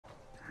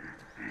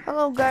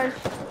Hello guys,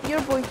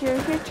 your boy here,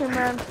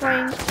 man,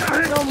 playing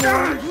no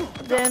more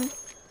than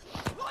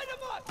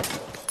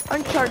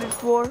Uncharted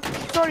 4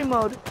 Story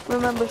Mode.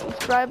 Remember,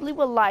 subscribe, leave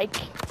a like,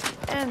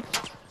 and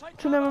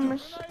to never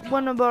miss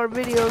one of our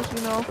videos,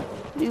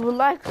 leave a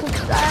like,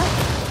 subscribe,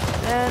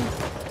 and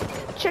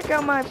check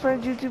out my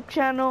friend's YouTube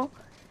channel,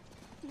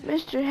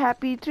 Mr.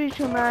 Happy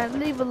 329.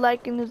 Leave a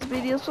like in this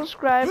video,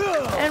 subscribe,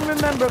 and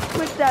remember,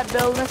 click that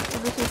bell next to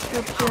the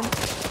subscription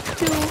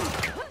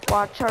to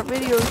watch our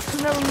videos,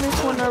 to never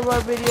miss one of our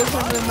videos.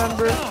 And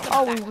remember,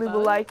 always leave a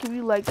like if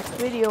you like this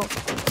video.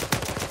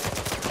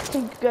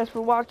 Thank you guys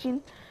for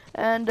watching,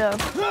 and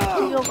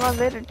see you guys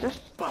later.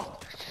 Just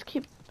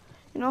keep,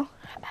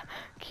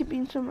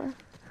 keeping some,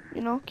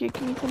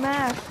 kicking some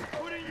ass.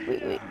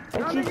 Wait,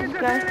 I see this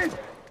guy.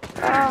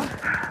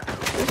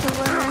 There's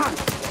someone there.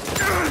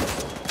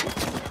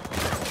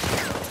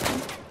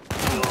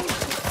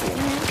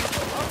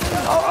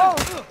 Oh,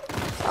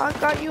 I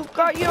got you,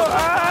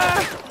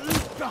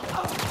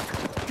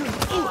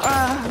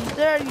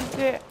 there you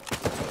get.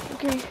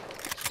 Okay,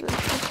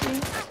 let's just see.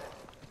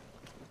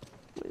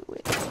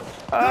 Wait.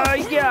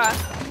 Yeah,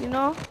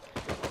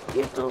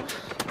 get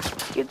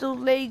those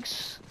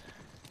legs.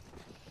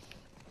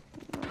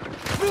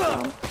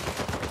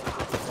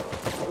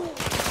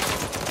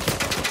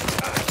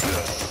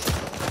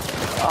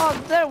 Oh,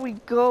 there we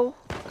go.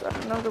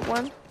 Got another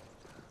one.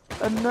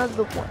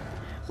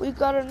 We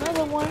got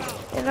another one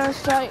in our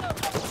sight.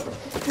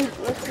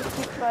 Let's just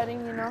keep fighting,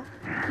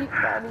 Keep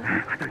fighting.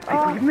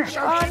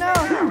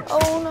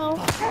 Oh no!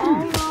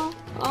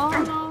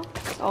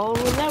 Oh,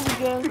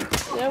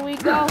 there we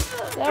go.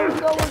 We're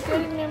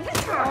getting him.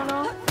 Oh no!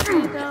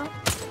 He's down.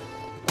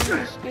 I'm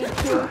just getting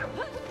killed.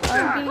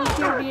 I'm getting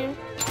killed here.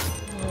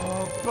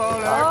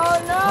 Oh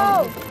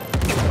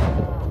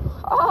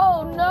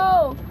no!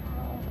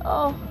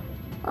 Oh,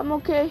 I'm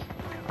okay.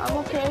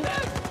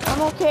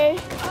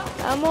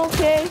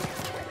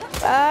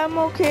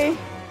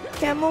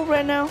 Can't move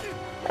right now.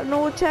 I don't know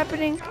what's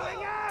happening. Oh,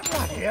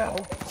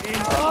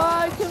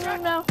 I can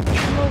move now.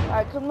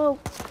 I can move.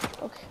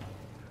 Okay.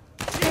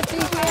 Get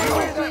these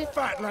hands.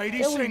 Fat lady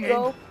there singing. We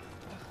go.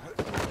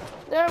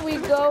 There we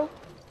go.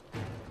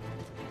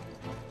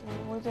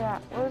 Where's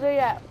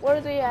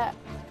they at?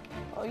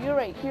 Oh, you're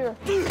right here.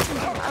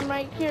 I'm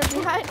right here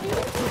behind you.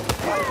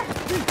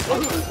 Get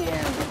these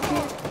hands.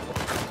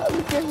 Oh,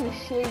 look at his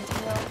shades,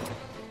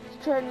 He's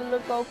trying to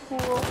look all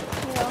cool,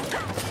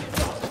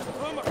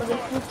 Or the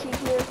future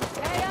here.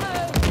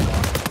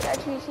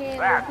 That's his hand.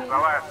 That's the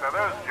last of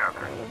those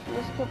jokers.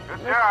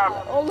 Good job.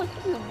 Oh, look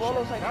at his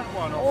bottles. Like, that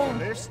one on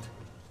the list.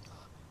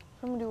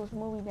 Somebody was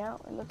moving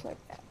out. It looks like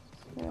that.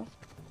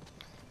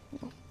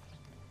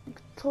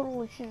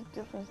 Totally huge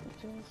difference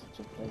between these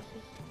two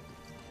places.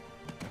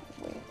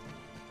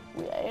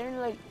 Wait, I earned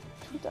like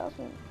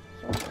 2,000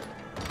 something.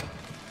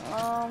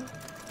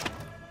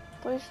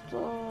 Place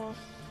those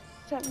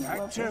 7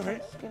 weapons.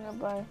 Just gonna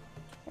buy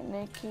an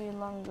AK,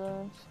 long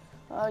guns.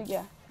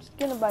 Yeah, just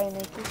gonna buy an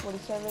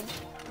AK-47.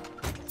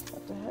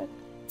 What the heck?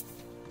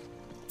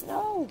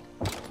 No!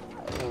 I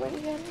already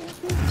have an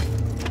AK.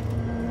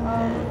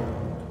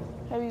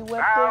 Heavy weapon.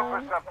 Now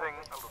for something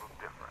a little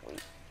different.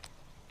 Wait.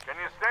 Can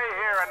you stay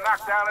here and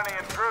knock down any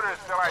intruders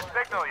till I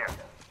signal you?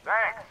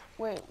 Thanks.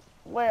 Wait,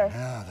 where?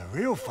 Now the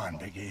real fun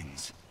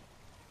begins.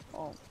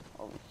 Oh,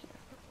 over here.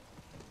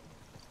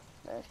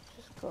 Let's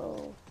just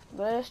go.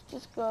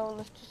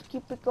 Let's just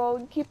keep it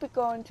going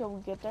until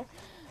we get there.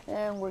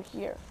 And we're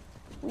here.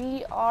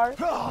 We are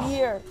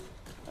here.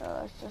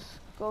 Let's just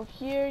go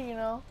here,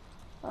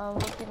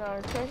 look at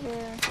our treasure.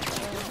 And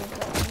everything's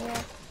right in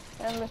here.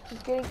 And let's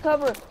just get in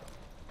cover.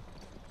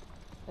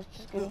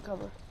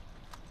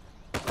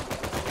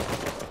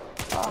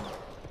 Oh,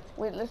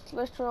 wait, let's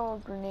throw a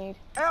grenade.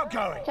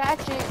 Outgoing.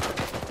 Catch it.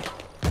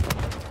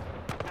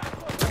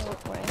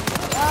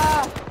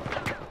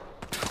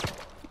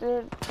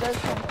 There's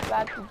some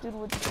bad dude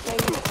with the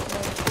face.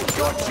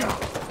 Gotcha.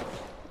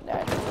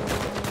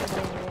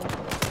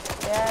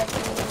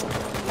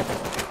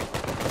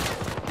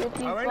 Get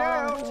these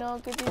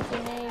bombs, get these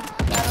grenades.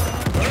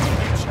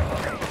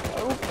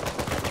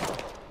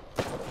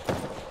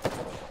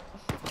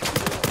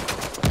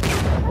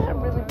 I have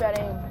really bad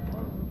aim.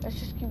 Let's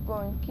just keep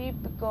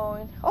it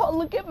going. Oh,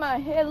 look at my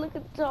head, look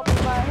at the top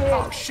of my head.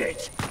 Oh,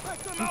 shit.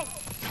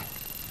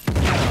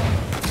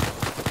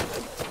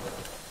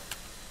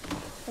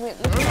 Wait,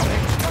 let's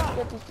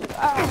get these two.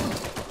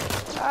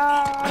 No.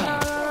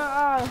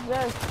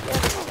 Yes,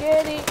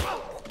 get it.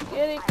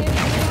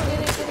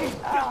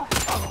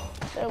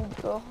 There we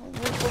go.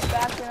 We'll go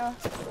back now.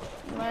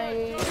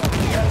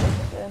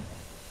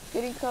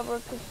 Getting cover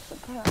because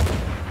apparently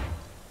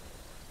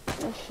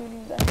they're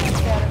shooting the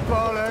heck out of me.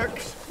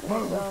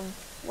 Bollocks.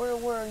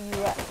 Where are you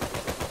at?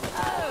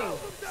 Oh,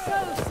 so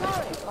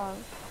sorry.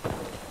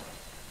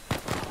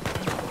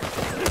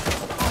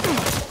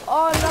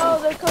 Oh no,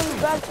 they're coming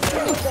back to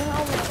me with the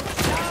helmet.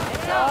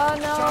 Oh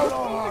no,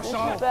 this is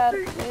bad.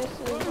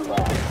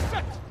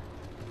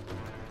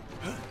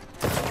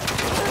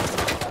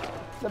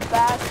 The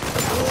back,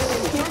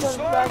 keep us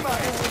back with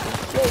the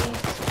shades.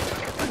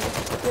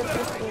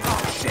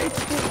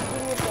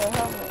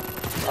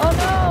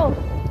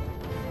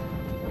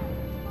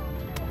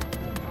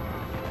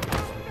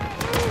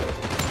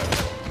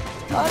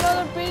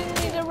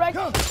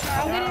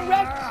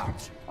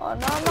 Oh,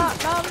 no, I'm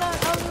not. No, I'm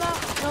not. I'm not.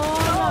 No,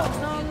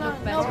 I'm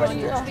not.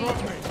 Nobody.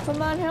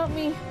 Come on, help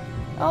me.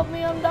 Help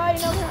me, I'm dying.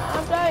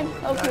 I'm dying.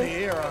 Okay.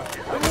 hero.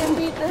 I'm gonna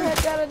beat the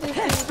heck out of this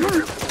thing.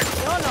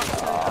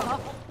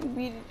 You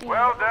beat it.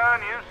 Well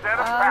done, you set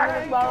a I'm pack.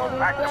 gonna borrow this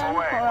Pack them gun,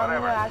 away, or I'm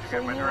whatever. gonna actually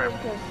Get me use it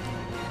drift. because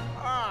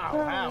Oh,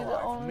 apparently the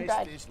how owner I've missed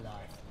died. this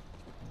life.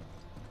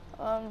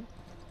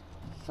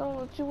 So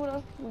let's see what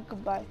else we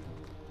could buy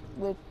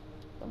with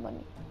the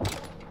money.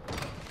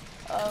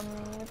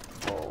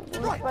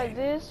 Let's buy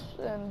this,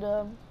 and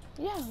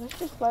yeah, let's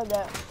just buy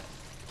that.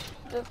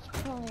 That's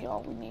probably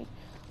all we need.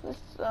 Let's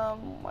I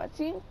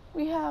think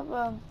we have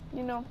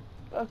you know,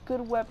 a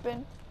good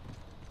weapon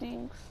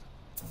things,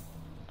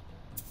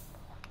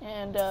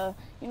 and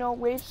you know,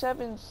 wave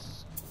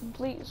 7's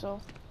complete,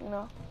 so you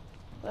know,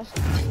 let's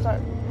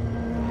start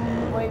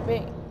wave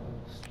 8.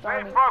 Stay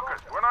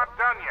focused, we're not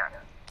done yet.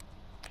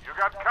 You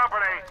got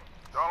company.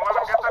 Don't let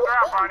them get the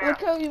drop on you.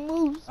 Look how he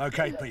moves.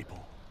 Okay, people,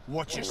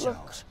 watch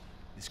yourselves.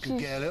 This could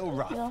get a little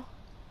rough. You know,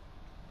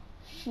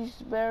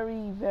 she's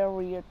very,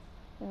 very, you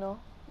know,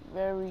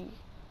 very,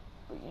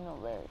 you know,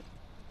 very.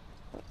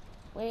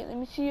 Wait, let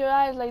me see your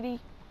eyes, lady.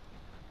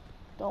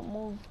 Don't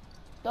move.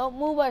 Don't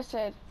move, I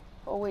said.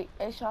 Oh, wait,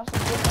 I shot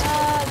some good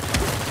eyes.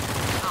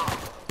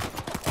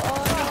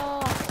 Oh,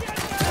 no.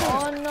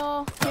 Oh,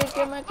 no. Can't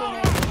get my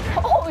grenade.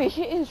 Oh, he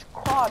hit his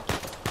crotch.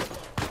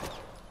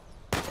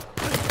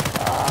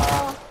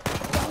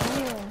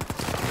 Man.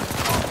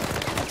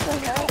 What the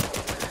hell?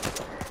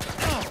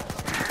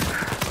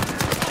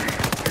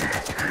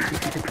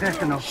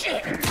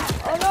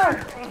 Oh no!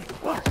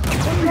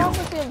 What's wrong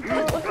with him?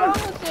 What's wrong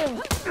with him?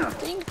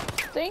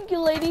 Thank you,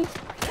 lady.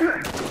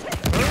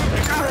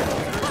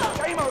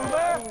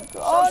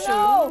 Oh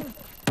no!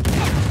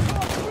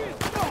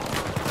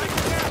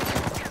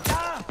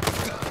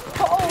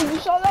 Oh, you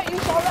saw that? You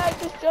saw that? I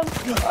just jumped.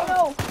 Oh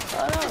no!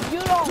 Oh no! You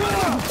don't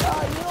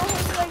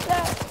hit me like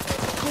that.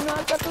 You know, I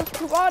got those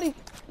karate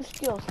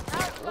skills.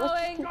 Let's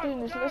just keep doing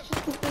this. Let's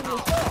just keep doing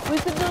this. We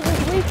can do this.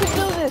 We can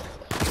do this.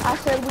 I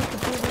said we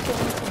could do this and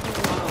we could do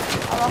this.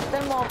 I lost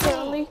them all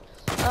apparently.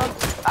 No,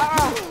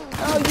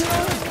 you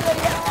don't hit me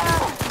like that.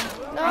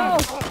 No.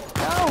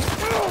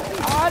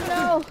 Oh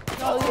no.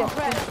 Oh yes.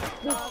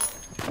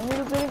 I need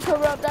to get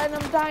cover up that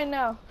and I'm dying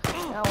now.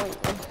 Now wait.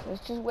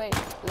 Let's just wait.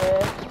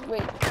 Let's just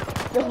wait.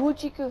 The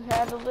hoochie could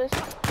handle this.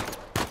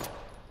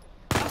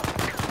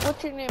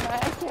 What's your name? I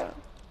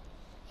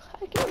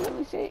can't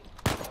really say it.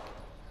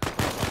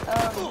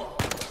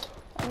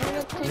 I'm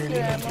gonna take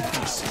your ammo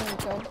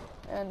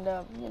and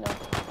you know,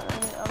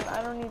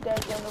 I don't need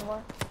that gun no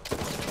more.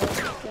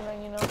 Just gonna,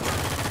 you know.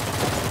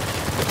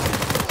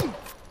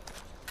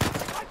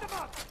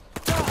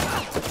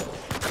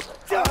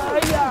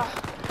 Yeah.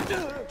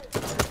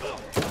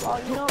 Oh,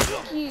 you know, the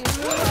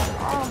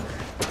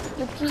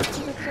key to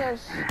success,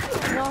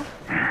 you know.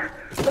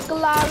 Look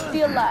alive,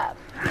 be alive.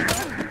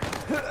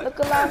 Look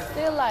alive,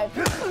 stay alive.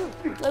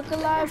 Look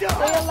alive, stay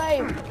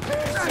alive.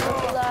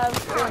 Look alive,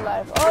 stay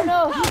alive. Oh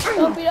no!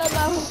 Don't beat up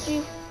my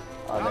hoochie.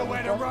 Oh,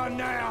 Nowhere to run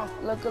now.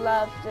 look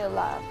alive, stay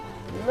alive.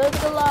 Look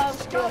alive,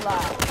 stay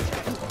alive.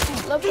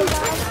 Look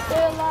alive,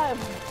 stay alive.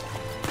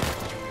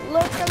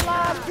 Look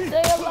alive,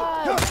 stay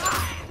alive.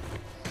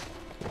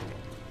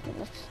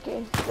 Let's just get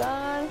his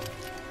gun.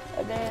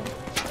 And then,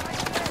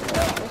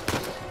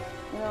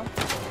 you know,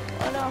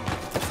 oh no.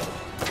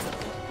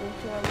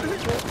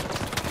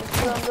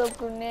 A little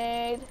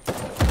grenade.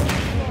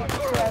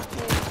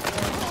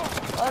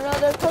 Oh no,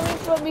 they're coming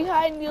from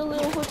behind you,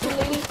 little hoochie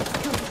lady.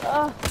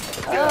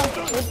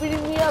 They're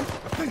beating me up.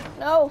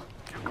 No.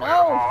 All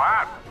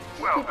out.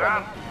 Well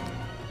done.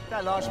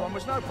 That last one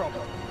was no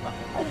problem.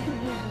 I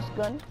can use this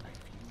gun.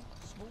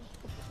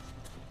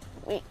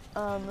 Wait,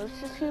 let's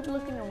just keep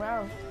looking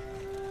around.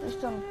 There's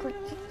some pretty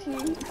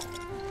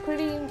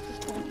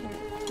interesting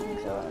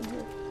things around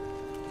here.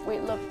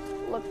 Wait, look.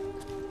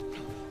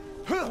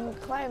 Can we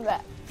climb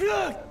that?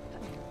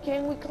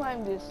 Can we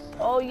climb this?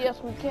 Oh,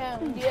 yes, we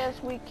can. Yes,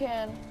 we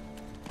can.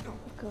 We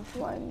can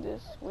climb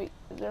this. Wait,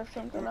 is there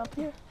something up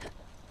here?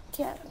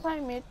 Can't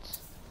climb it.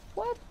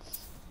 What?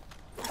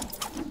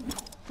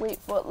 Wait,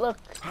 but look.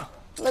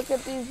 Look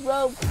at these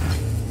ropes.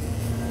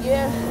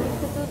 Yes, we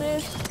can do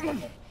this.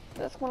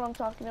 That's what I'm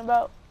talking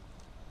about.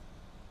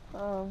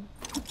 Okay,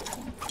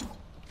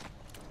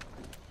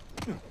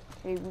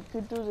 we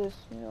could do this,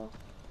 you know.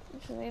 We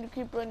just need to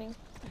keep running.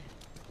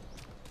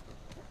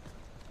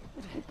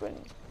 Keep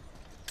running.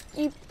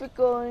 Keep it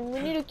going. We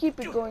need to keep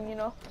it going, you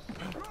know.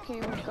 Okay,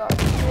 we got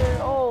here.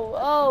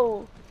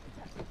 Oh.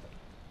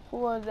 Who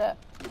was that?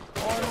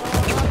 Oh no,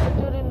 not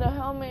the dude in the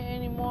helmet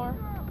anymore.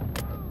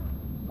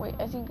 Wait,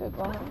 I think I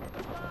got him.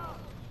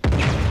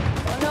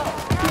 Oh no,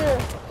 here,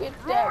 get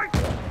that.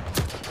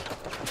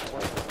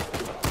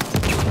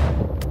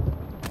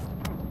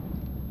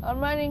 I'm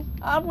running.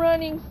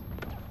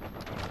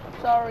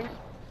 Sorry.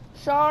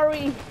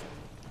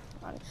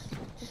 I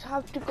just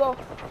have to go.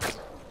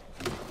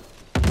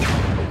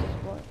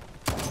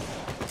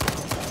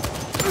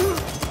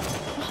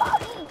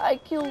 I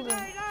killed him.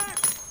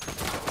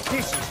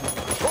 This is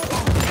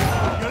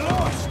you're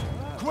lost.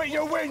 Quit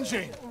your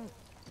whinging!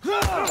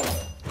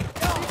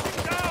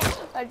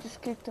 I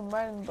just kicked him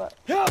right in the butt.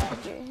 Get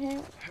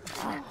him.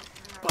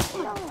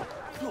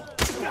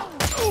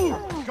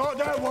 Got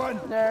that one!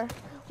 There.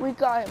 We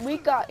got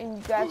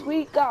him, guys.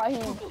 We got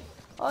him.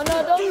 Oh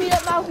no, don't beat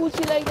up my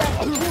hoochie like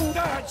that.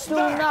 Do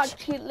not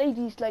treat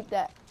ladies like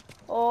that.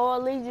 Oh,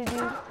 lazy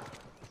dude.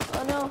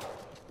 Oh no,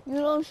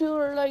 you don't shoot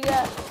her like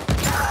that.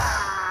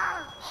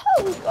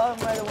 Oh, we got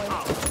him right away.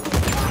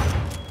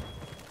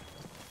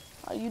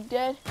 Are you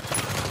dead?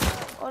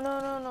 Oh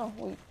no.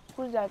 Wait,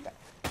 who's that guy?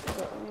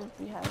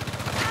 He's behind.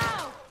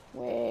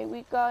 Wait,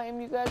 we got him,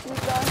 you guys. We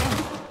got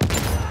him.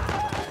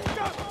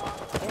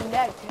 And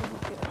that can be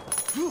good.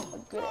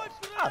 Good.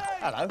 Oh,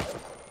 hello.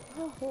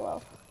 Oh,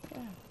 well.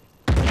 Yeah.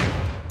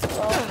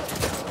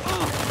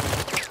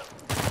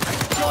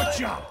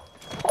 Gotcha!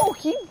 Oh,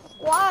 he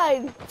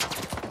flied!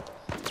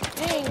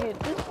 Dang it,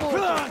 this boy is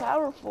so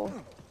powerful.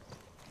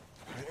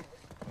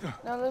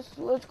 Now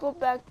let's go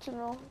back to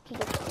the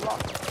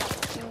clock.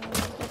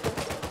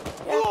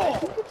 Yeah, I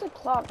think it's a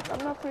clock. I'm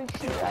not pretty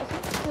sure. I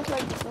think it's just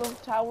like a little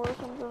tower or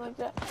something like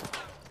that.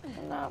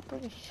 I'm not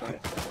pretty sure.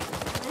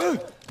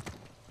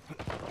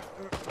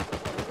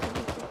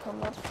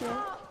 Come up here.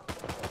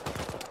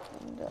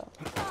 And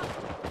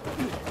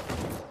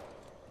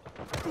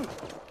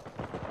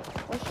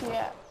where's she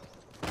at?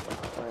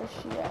 Where is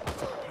she at?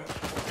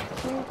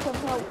 She needs some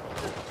help.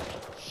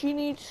 She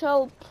needs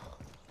help.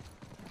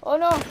 Oh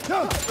no!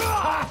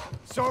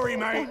 Sorry,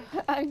 mate.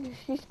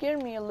 She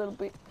scared me a little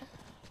bit.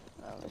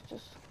 Let's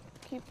just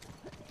keep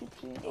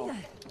seeing. Oh.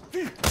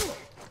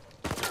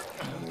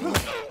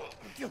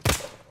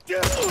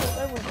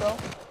 There we go.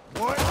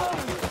 What?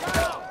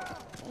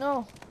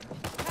 No.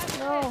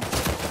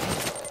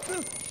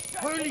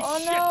 Holy Oh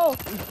shit! no!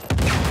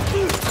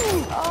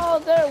 Oh,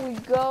 there we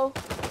go.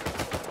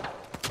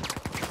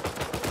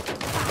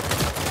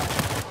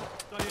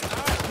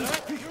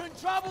 You're in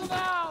trouble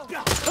now!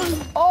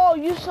 Oh,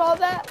 you saw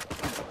that?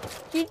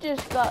 He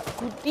just got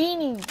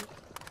Houdini.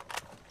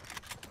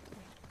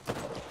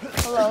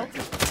 Hello.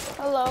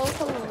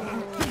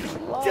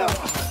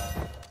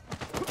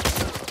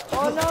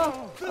 Oh no!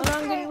 Oh,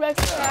 I'm getting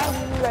wrecked. I'm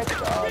getting wrecked.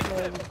 Oh,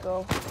 there we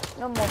go.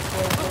 No more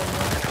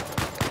problemos.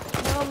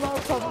 No more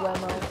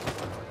problemos.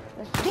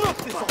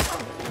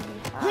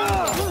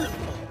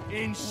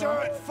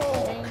 Insert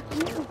fork!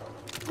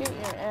 Get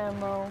your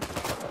ammo.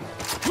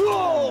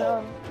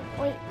 And,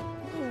 wait,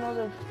 you know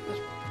there's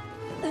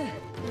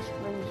this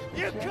place.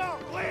 You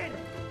can't win!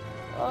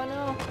 Oh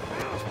no.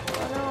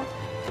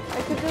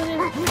 I could do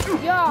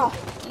this. Yeah.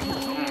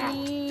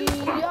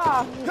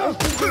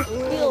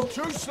 Skills.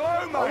 Too slow,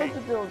 Oh, look mate! at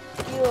those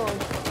skills.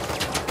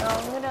 Now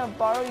I'm gonna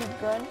borrow your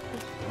gun.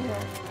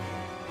 Yeah.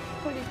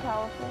 Pretty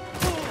powerful.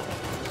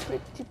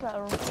 Pretty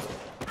powerful.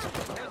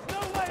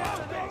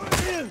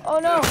 Oh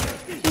no!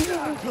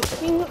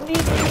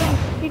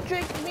 He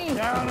tricked me!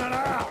 Down and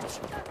out!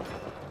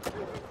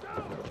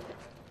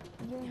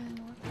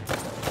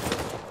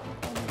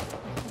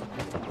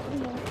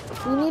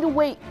 We need to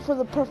wait for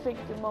the perfect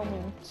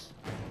moment.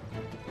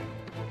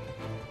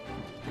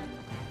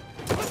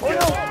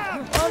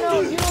 Oh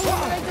no, you don't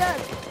look like that!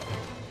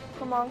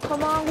 Come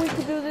on, we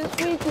can do this,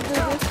 You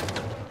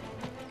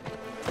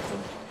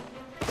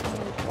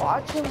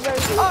watch him very...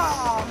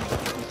 Oh!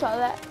 You saw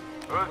that?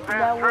 Who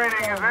says training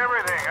is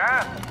everything,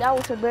 huh? That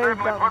was a very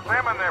Certainly put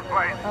them in their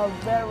place. a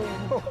very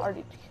hard.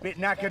 Bit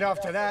knackered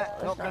after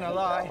that, not gonna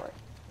lie.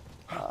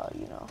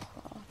 You know,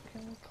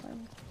 can we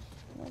climb?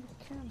 No, we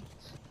can't.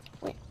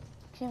 Wait,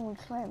 can we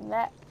climb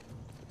that?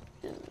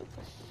 Is the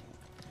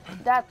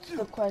question. That's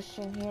the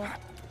question here.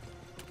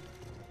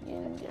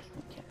 Yeah, yes,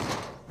 we can.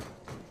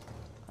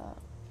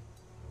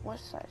 What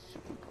side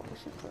should we go? We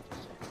should go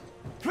this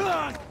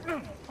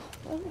side.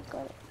 Oh, we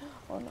got it.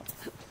 Oh no.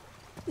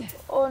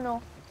 Oh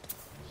no.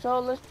 So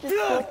let's just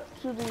go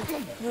to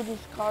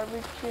this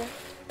garbage here.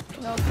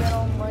 You know, get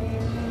all muddy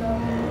and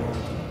stuff.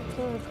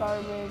 To the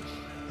garbage.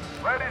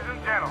 Ladies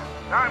and gentlemen,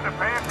 time to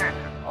pay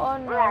attention. Oh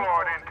no.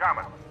 Warlord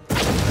incoming.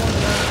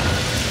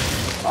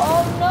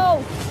 Oh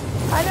no!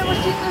 I never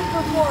seen this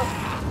before.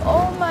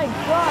 Oh my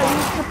god,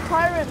 he's the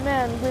pirate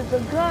man with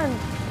a gun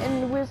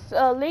and with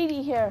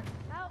lady hair.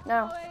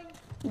 Now,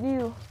 you need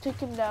to take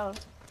him down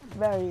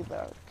very,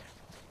 very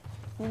careful.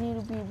 You need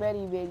to be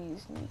very, very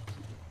sneaky.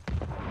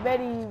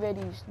 Very,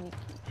 very sneaky.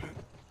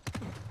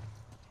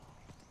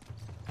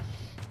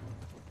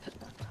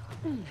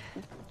 You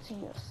could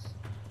see us.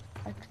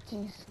 I could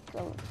see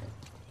skeleton.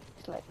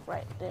 It's like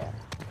right there.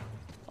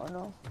 Oh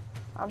no.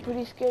 I'm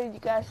pretty scared, you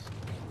guys.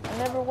 I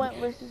never went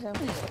versus him.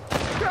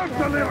 Just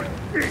a little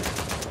shit!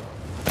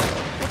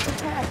 What's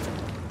the heck?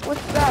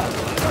 What's that?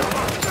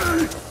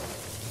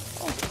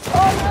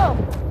 Oh no!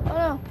 Oh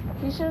no!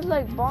 He says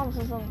like bombs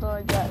or something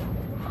like that.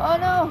 Oh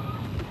no!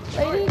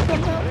 Lady,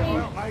 come help me!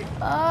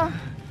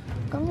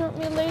 Come help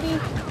me, lady!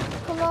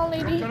 Come on,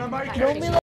 lady! Don't be